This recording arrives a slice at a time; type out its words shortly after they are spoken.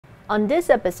On this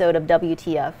episode of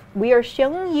WTF, we are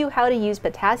showing you how to use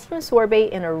potassium sorbate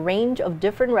in a range of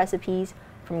different recipes,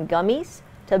 from gummies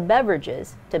to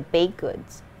beverages to baked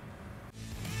goods.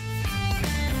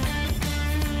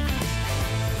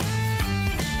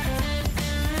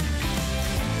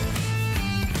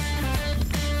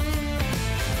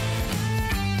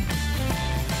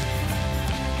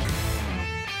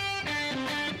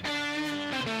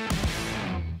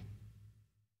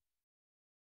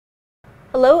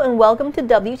 Hello and welcome to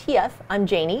WTF. I'm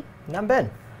Janie. And I'm Ben.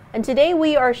 And today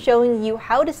we are showing you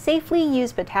how to safely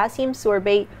use potassium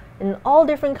sorbate in all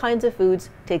different kinds of foods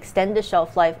to extend the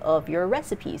shelf life of your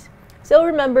recipes. So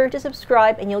remember to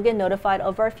subscribe and you'll get notified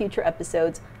of our future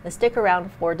episodes, and stick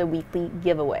around for the weekly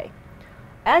giveaway.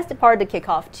 As the part of the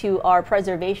kickoff to our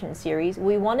preservation series,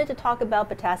 we wanted to talk about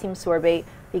potassium sorbate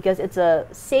because it's a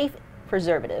safe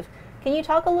preservative. Can you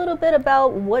talk a little bit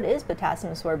about what is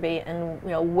potassium sorbate and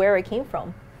where it came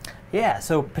from? Yeah,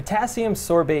 so potassium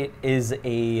sorbate is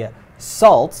a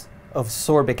salt of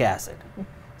sorbic acid.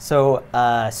 So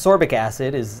sorbic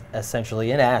acid is essentially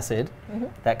an acid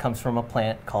that comes from a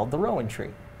plant called the rowan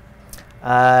tree.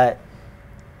 Sorbic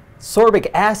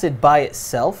acid by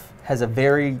itself has a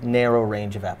very narrow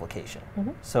range of application.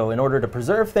 So in order to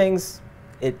preserve things,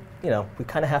 we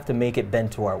kind of have to make it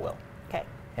bend to our will. Okay.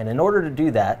 And in order to do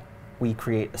that, we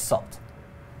create a salt.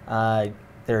 There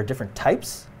are different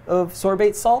types of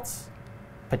sorbate salts.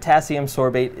 Potassium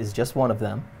sorbate is just one of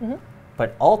them.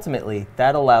 But ultimately,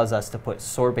 that allows us to put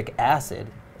sorbic acid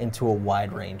into a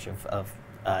wide range of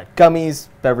gummies,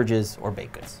 beverages, or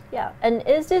baked goods. Yeah, and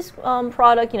is this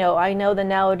product, I know that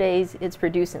nowadays it's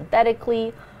produced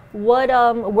synthetically.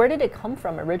 Where did it come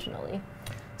from originally?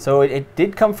 So it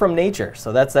did come from nature,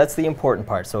 so that's the important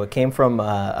part. So it came from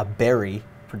a berry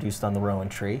produced on the rowan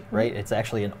tree, right? It's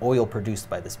actually an oil produced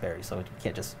by this berry, so you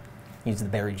can't just use the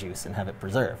berry juice and have it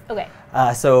preserved. Okay.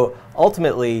 So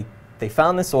ultimately, they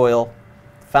found this oil,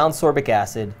 found sorbic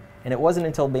acid, and it wasn't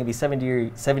until maybe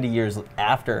 70 years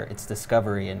after its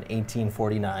discovery in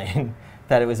 1849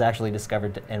 that it was actually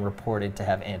discovered and reported to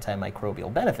have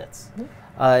antimicrobial benefits.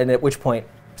 And at which point,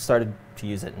 started to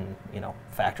use it in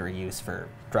factory use for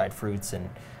dried fruits and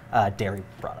dairy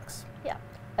products. Yeah.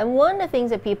 And one of the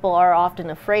things that people are often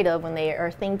afraid of when they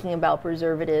are thinking about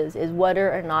preservatives is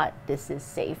whether or not this is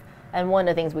safe. And one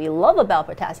of the things we love about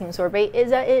potassium sorbate is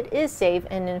that it is safe,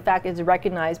 and in fact is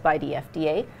recognized by the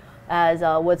FDA as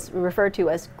what's referred to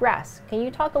as GRAS. Can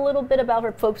you talk a little bit about,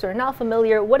 for folks who are not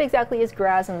familiar, what exactly is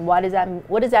GRAS and what does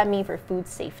that mean for food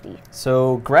safety?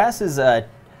 So GRAS is an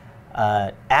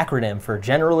acronym for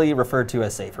generally referred to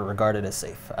as safe or regarded as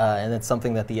safe. And it's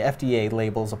something that the FDA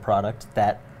labels a product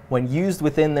that, when used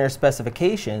within their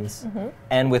specifications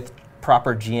and with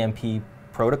proper GMP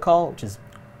protocol, which is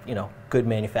good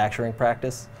manufacturing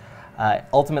practice,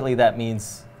 ultimately that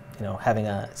means having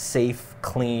a safe,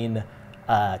 clean,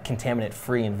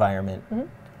 contaminant-free environment,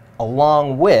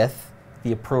 along with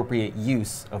the appropriate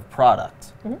use of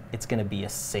product. It's going to be a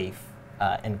safe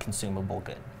and consumable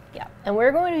good. Yeah, and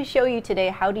we're going to show you today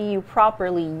how do you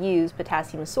properly use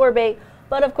potassium sorbate.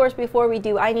 But of course, before we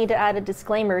do, I need to add a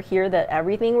disclaimer here that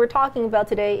everything we're talking about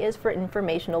today is for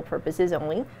informational purposes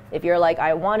only. If you're like,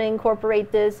 I want to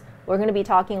incorporate this, we're going to be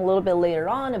talking a little bit later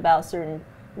on about certain,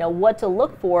 what to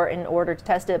look for in order to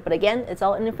test it. But again, it's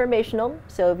all informational.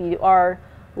 So if you are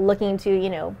looking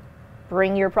to,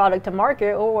 bring your product to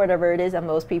market or whatever it is that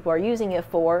most people are using it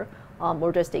for,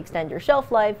 or just to extend your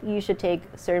shelf life, you should take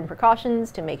certain precautions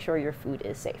to make sure your food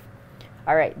is safe.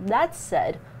 All right, that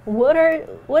said,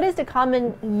 what is the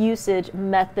common usage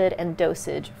method and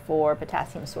dosage for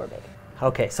potassium sorbate?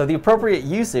 Okay, so the appropriate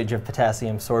usage of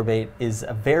potassium sorbate is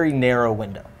a very narrow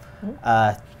window.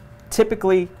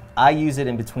 Typically, I use it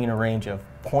in between a range of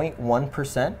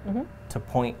 0.1% to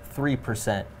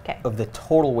 0.3% of the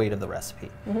total weight of the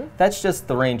recipe. That's just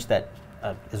the range that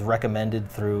is recommended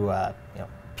through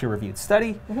peer-reviewed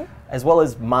study, as well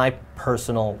as my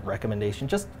personal recommendation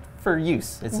just for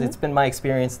use. It's been my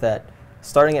experience that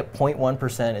starting at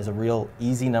 0.1% is a real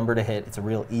easy number to hit. It's a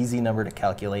real easy number to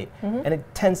calculate, and it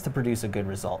tends to produce a good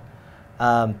result.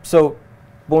 So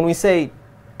when we say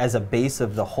as a base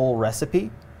of the whole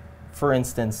recipe, for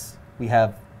instance, we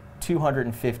have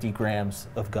 250 grams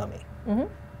of gummy.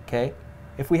 Okay?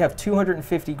 If we have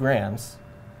 250 grams,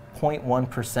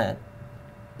 0.1%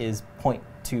 is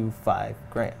 0.25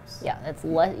 grams. Yeah, that's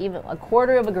even a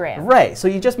quarter of a gram. Right, so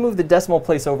you just move the decimal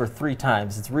place over 3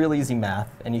 times. It's real easy math,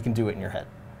 and you can do it in your head.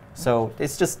 So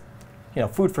it's just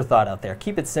food for thought out there.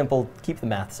 Keep it simple, keep the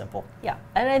math simple. Yeah,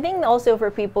 and I think also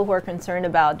for people who are concerned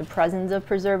about the presence of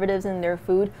preservatives in their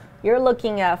food, you're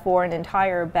looking at, for an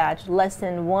entire batch, less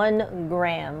than 1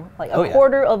 gram. Like Oh, a yeah.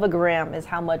 quarter of a gram is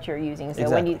how much you're using. So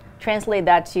when Exactly. you translate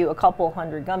that to a couple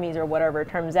hundred gummies or whatever, it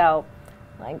turns out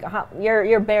like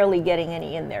you're barely getting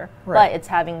any in there. Right. But it's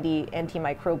having the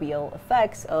antimicrobial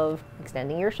effects of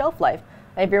extending your shelf life.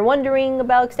 If you're wondering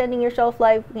about extending your shelf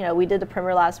life, you know, we did the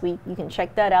primer last week. You can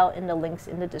check that out in the links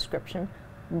in the description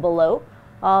below.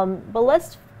 But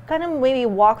let's kind of maybe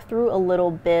walk through a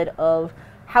little bit of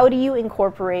how do you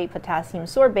incorporate potassium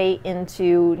sorbate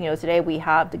into, you know, today we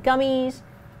have the gummies,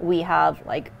 we have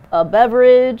like a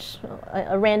beverage,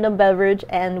 a random beverage,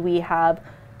 and we have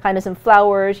kind of some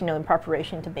flours, you know, in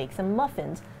preparation to bake some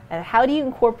muffins. And how do you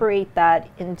incorporate that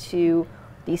into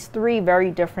these 3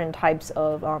 very different types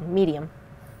of medium?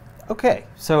 Okay,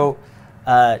 so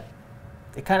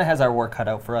it kind of has our work cut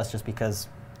out for us just because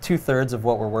 2/3 of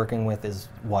what we're working with is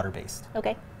water-based.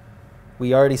 Okay.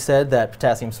 We already said that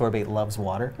potassium sorbate loves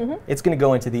water. It's going to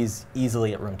go into these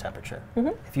easily at room temperature.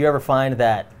 If you ever find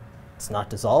that it's not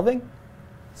dissolving,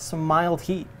 some mild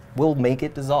heat will make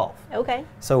it dissolve. Okay.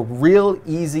 So real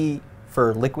easy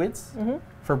for liquids.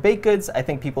 For baked goods, I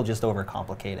think people just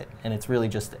overcomplicate it. And it's really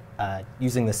just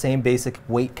using the same basic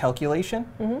weight calculation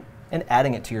and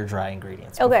adding it to your dry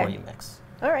ingredients before you mix.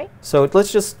 All right. So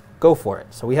let's just go for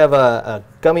it. So we have a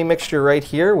gummy mixture right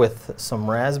here with some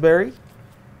raspberry.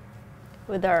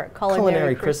 With our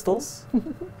Culinary crystals.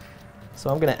 So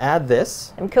I'm going to add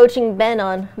this. I'm coaching Ben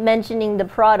on mentioning the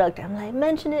product. I'm like,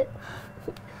 mention it.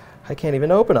 I can't even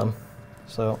open them.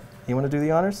 So you want to do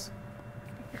the honors?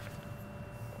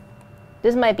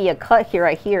 This might be a cut here,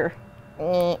 I hear.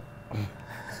 I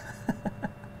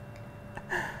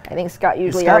think Scott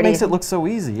usually Scott already makes it look so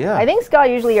easy, yeah. I think Scott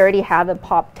usually already have it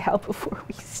popped out before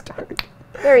we start.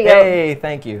 There you go. Hey,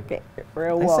 thank you. Okay,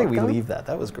 you're I say welcome. we leave that.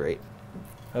 That was great.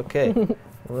 Okay,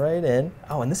 right in.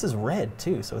 Oh, and this is red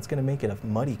too, so it's going to make it a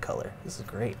muddy color. This is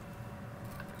great.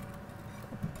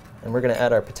 And we're going to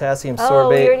add our potassium sorbate. Oh,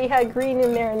 we already had green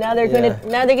in there. Now they're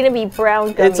gonna be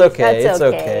brown gummies. It's okay. That's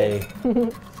it's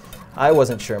okay. I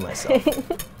wasn't sure myself,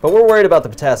 but we're worried about the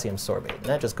potassium sorbate, and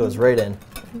that just goes right in.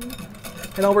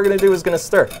 And all we're going to do is going to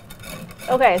stir.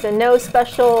 Okay, so no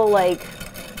special, like,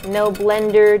 no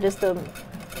blender, just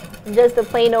the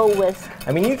plain old whisk.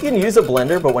 I mean, you can use a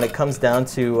blender, but when it comes down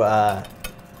to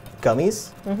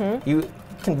gummies, you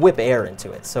can whip air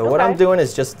into it. So what I'm doing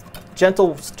is just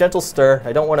gentle stir.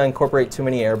 I don't want to incorporate too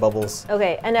many air bubbles.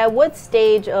 Okay, and at what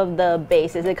stage of the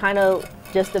base? Is it kind of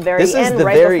just the very This end, is the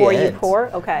right very before end. you pour?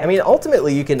 Okay. I mean,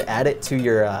 ultimately, you can add it to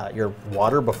your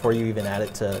water before you even add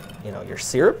it to your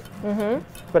syrup.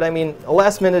 But I mean, a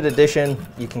last-minute addition,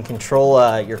 you can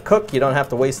control your cook. You don't have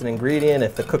to waste an ingredient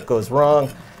if the cook goes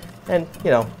wrong, and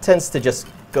tends to just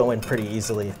go in pretty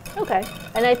easily. Okay,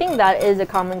 and I think that is a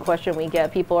common question we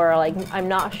get. People are like, I'm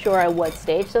not sure at what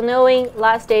stage. So knowing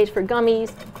last stage for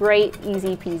gummies, great,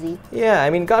 easy peasy. Yeah, I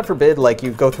mean, God forbid, like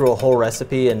you go through a whole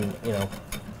recipe and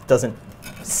doesn't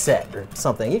set or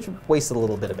something. You should waste a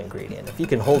little bit of ingredient. If you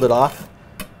can hold it off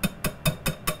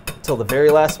till the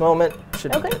very last moment,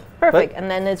 should be good. Perfect. But and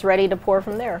then it's ready to pour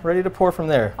from there. ready to pour from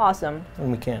there. Awesome.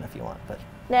 And we can if you want, but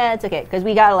Nah, it's okay because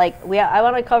we got I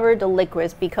want to cover the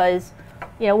liquids because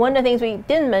one of the things we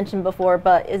didn't mention before,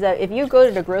 but is that if you go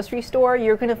to the grocery store,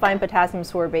 you're going to find potassium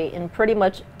sorbate in pretty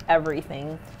much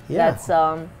everything. Yeah. That's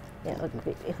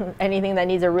anything that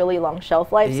needs a really long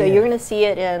shelf life. So you're going to see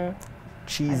it in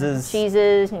cheeses,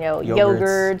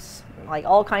 yogurts, like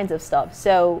all kinds of stuff.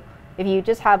 So if you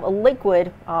just have a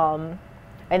liquid,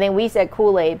 I think we said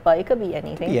Kool-Aid, but it could be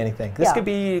anything. Could be anything. This could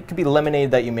be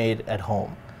lemonade that you made at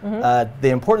home. The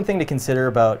important thing to consider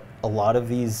about a lot of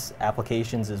these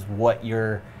applications is what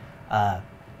your, I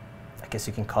guess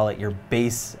you can call it your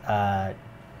base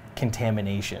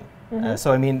contamination.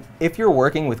 So I mean, if you're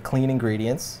working with clean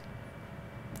ingredients,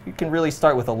 you can really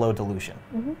start with a low dilution.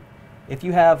 If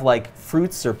you have like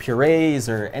fruits or purees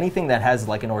or anything that has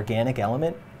like an organic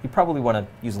element, you probably want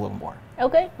to use a little more.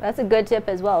 Okay, that's a good tip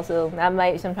as well. So that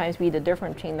might sometimes be the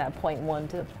difference between that 0.1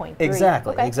 to 0.3.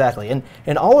 Exactly, exactly.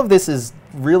 And all of this is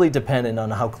really dependent on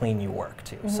how clean you work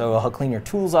too. So how clean your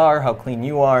tools are, how clean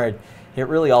you are, it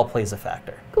really all plays a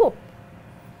factor. Cool.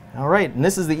 All right, and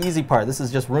this is the easy part. This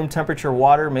is just room temperature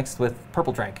water mixed with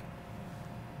purple drink.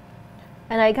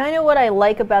 And what I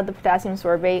like about the potassium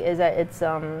sorbate is that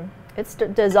it's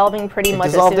dissolving pretty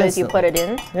much as soon as you put it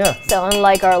in. Yeah. So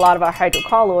unlike a lot of our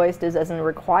hydrocolloids, this doesn't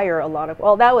require a lot of.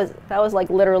 Well, that was like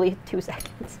literally 2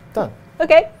 seconds. Done.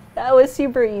 Okay, that was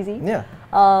super easy. Yeah.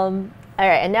 All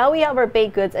right, and now we have our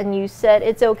baked goods, and you said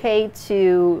it's okay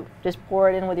to just pour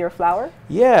it in with your flour.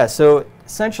 Yeah. So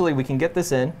essentially, we can get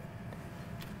this in,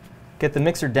 get the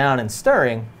mixer down and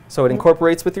stirring, So it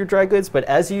incorporates with your dry goods, but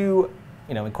as you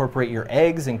incorporate your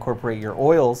eggs, incorporate your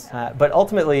oils, but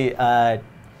ultimately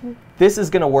this is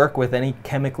going to work with any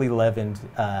chemically leavened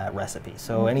recipe.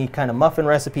 So any kind of muffin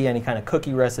recipe, any kind of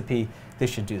cookie recipe, this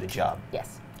should do the job.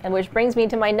 Yes. And which brings me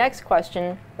to my next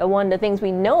question. One of the things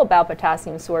we know about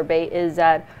potassium sorbate is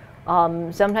that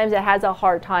sometimes it has a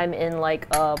hard time in like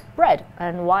bread.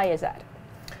 And why is that?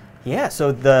 Yeah,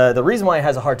 so the reason why it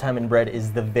has a hard time in bread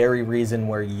is the very reason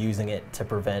we're using it to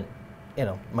prevent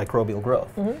microbial growth.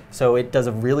 So it does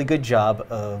a really good job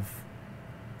of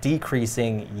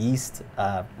decreasing yeast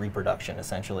reproduction,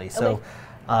 essentially. So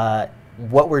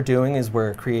what we're doing is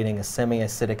we're creating a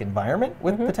semi-acidic environment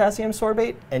with potassium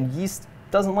sorbate, and yeast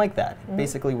doesn't like that.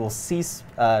 Basically will cease,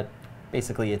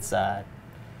 basically it's,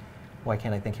 why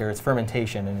can't I think here, it's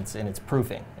fermentation and it's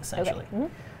proofing, essentially.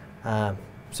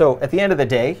 So at the end of the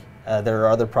day, there are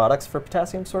other products for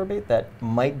potassium sorbate that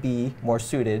might be more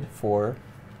suited for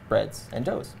breads and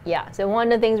doughs. Yeah, so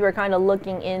one of the things we're kind of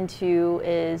looking into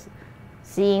is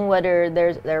seeing whether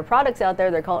there are products out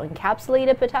there, they're called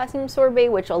encapsulated potassium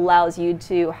sorbate, which allows you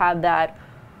to have that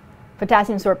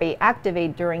potassium sorbate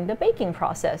activate during the baking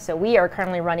process. So we are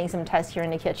currently running some tests here in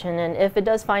the kitchen, and if it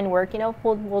does find work,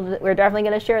 we're definitely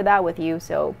going to share that with you.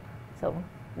 So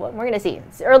what we're going to see.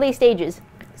 It's early stages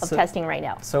of testing right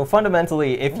now. So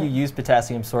fundamentally, if you use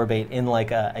potassium sorbate in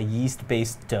like a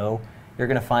yeast-based dough, you're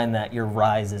going to find that your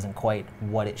rise isn't quite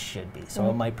what it should be. So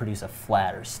it might produce a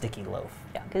flat or sticky loaf.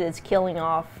 Yeah, because it's killing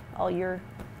off all your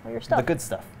stuff. The good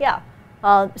stuff. Yeah.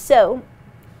 So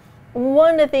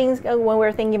one of the things when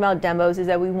we're thinking about demos is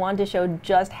that we want to show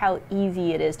just how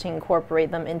easy it is to incorporate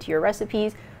them into your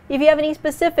recipes. If you have any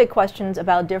specific questions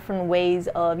about different ways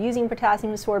of using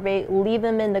potassium sorbate, leave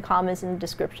them in the comments in the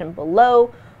description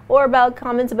below, or about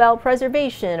comments about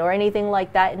preservation or anything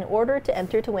like that in order to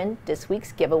enter to win this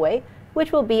week's giveaway,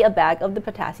 which will be a bag of the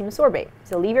potassium sorbate.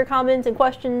 So leave your comments and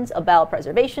questions about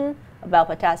preservation, about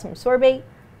potassium sorbate,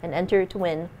 and enter to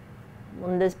win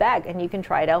this bag, and you can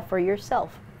try it out for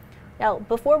yourself. Now,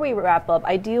 before we wrap up,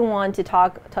 I do want to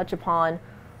touch upon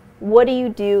what do you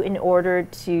do in order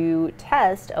to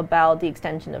test about the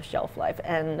extension of shelf life.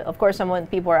 And of course, some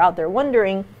people are out there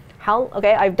wondering,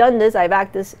 okay, I've done this, I've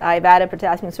added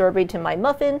potassium sorbate to my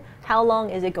muffin, how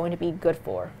long is it going to be good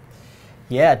for?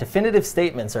 Yeah, definitive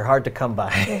statements are hard to come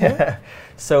by.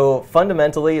 So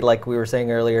fundamentally, like we were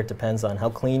saying earlier, it depends on how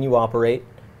clean you operate,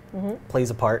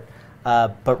 plays a part.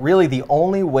 But really the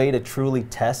only way to truly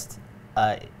test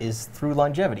is through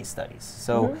longevity studies.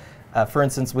 So for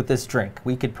instance, with this drink,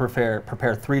 we could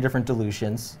prepare 3 different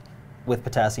dilutions with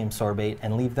potassium sorbate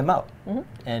and leave them out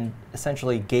and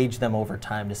essentially gauge them over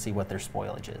time to see what their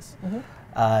spoilage is.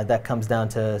 That comes down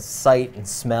to sight and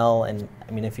smell, and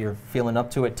I mean, if you're feeling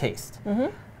up to it, taste.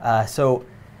 So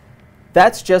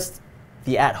that's just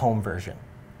the at-home version,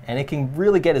 and it can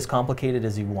really get as complicated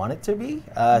as you want it to be.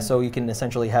 So you can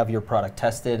essentially have your product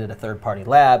tested at a third-party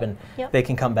lab, and they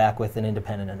can come back with an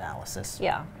independent analysis.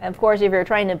 Yeah, and of course, if you're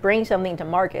trying to bring something to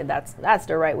market, that's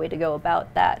the right way to go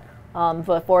about that.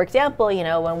 But for example,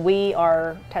 when we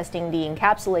are testing the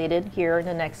encapsulated here in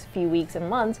the next few weeks and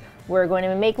months, we're going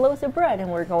to make loaves of bread, and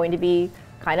we're going to be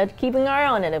kind of keeping an eye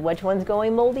on it, which one's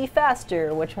going moldy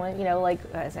faster, which one,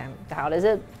 how does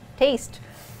it taste?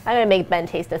 I'm going to make Ben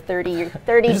taste a 30-day-old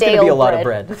bread. There's going to be a lot of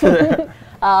bread.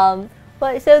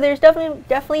 But so there's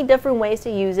definitely different ways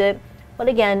to use it. But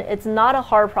again, it's not a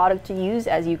hard product to use,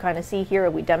 as you kind of see here.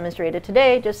 We demonstrated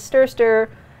today. Just stir,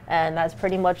 and that's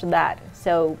pretty much that.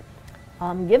 So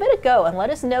give it a go and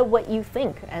let us know what you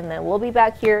think. And then we'll be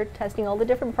back here testing all the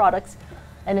different products.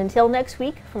 And until next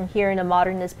week, from here in the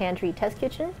Modernist Pantry Test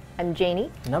Kitchen, I'm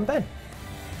Janie. And I'm Ben.